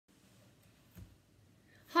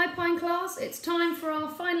Alpine class, it's time for our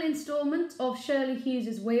final instalment of Shirley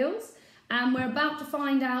Hughes's Wheels, and we're about to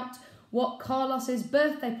find out what Carlos's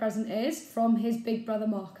birthday present is from his big brother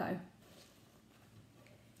Marco.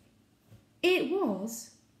 It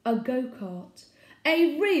was a go-kart,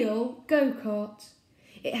 a real go-kart.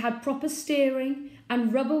 It had proper steering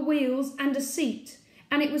and rubber wheels and a seat,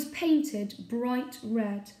 and it was painted bright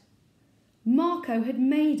red. Marco had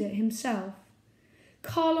made it himself.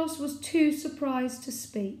 Carlos was too surprised to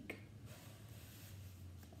speak.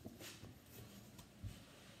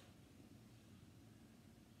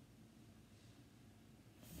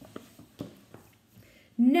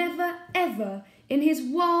 Never ever in his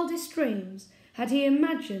wildest dreams had he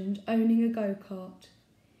imagined owning a go-kart.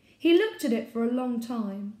 He looked at it for a long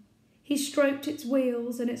time. He stroked its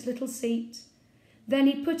wheels and its little seat. Then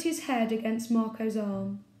he put his head against Marco's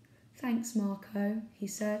arm. "Thanks, Marco," he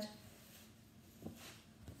said.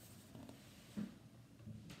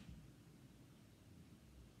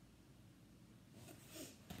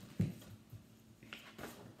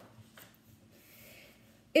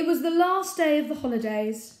 It was the last day of the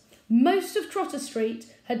holidays. Most of Trotter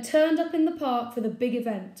Street had turned up in the park for the big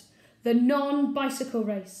event, the non-bicycle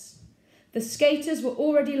race. The skaters were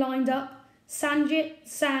already lined up. Sanjit,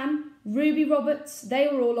 Sam, Ruby Roberts, they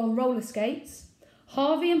were all on roller skates.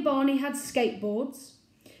 Harvey and Barney had skateboards.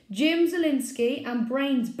 Jim Zielinski and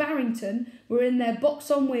Brains Barrington were in their box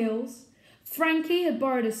on wheels. Frankie had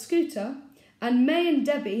borrowed a scooter, and May and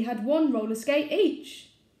Debbie had one roller skate each.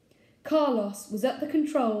 Carlos was at the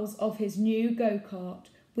controls of his new go-kart,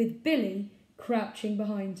 with Billy crouching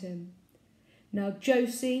behind him. Now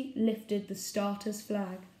Josie lifted the starter's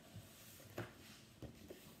flag.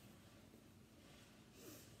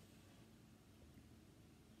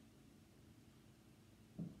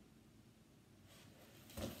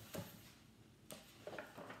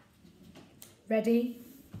 Ready,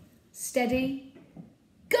 steady,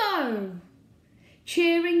 go!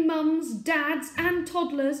 Cheering mums, dads and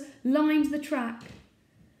toddlers lined the track.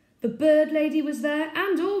 The bird lady was there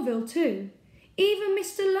and Orville too. Even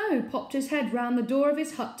Mr. Lowe popped his head round the door of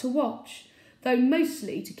his hut to watch, though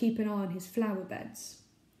mostly to keep an eye on his flower beds.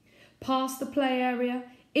 Past the play area,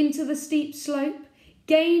 into the steep slope,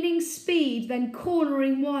 gaining speed then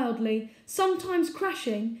cornering wildly, sometimes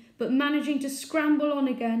crashing but managing to scramble on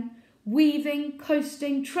again, weaving,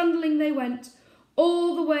 coasting, trundling they went,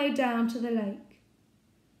 all the way down to the lake.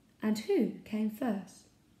 And who came first?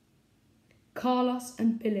 Carlos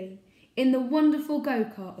and Billy, in the wonderful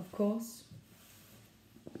go-kart, of course.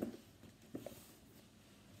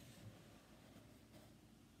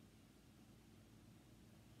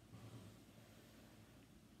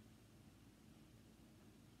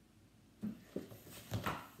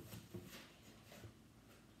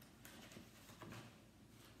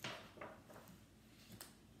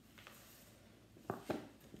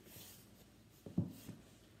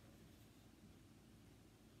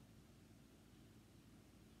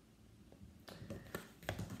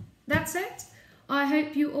 That's it. I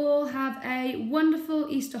hope you all have a wonderful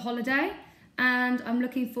Easter holiday, and I'm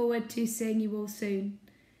looking forward to seeing you all soon.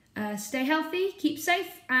 Stay healthy, keep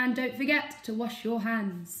safe, and don't forget to wash your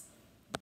hands.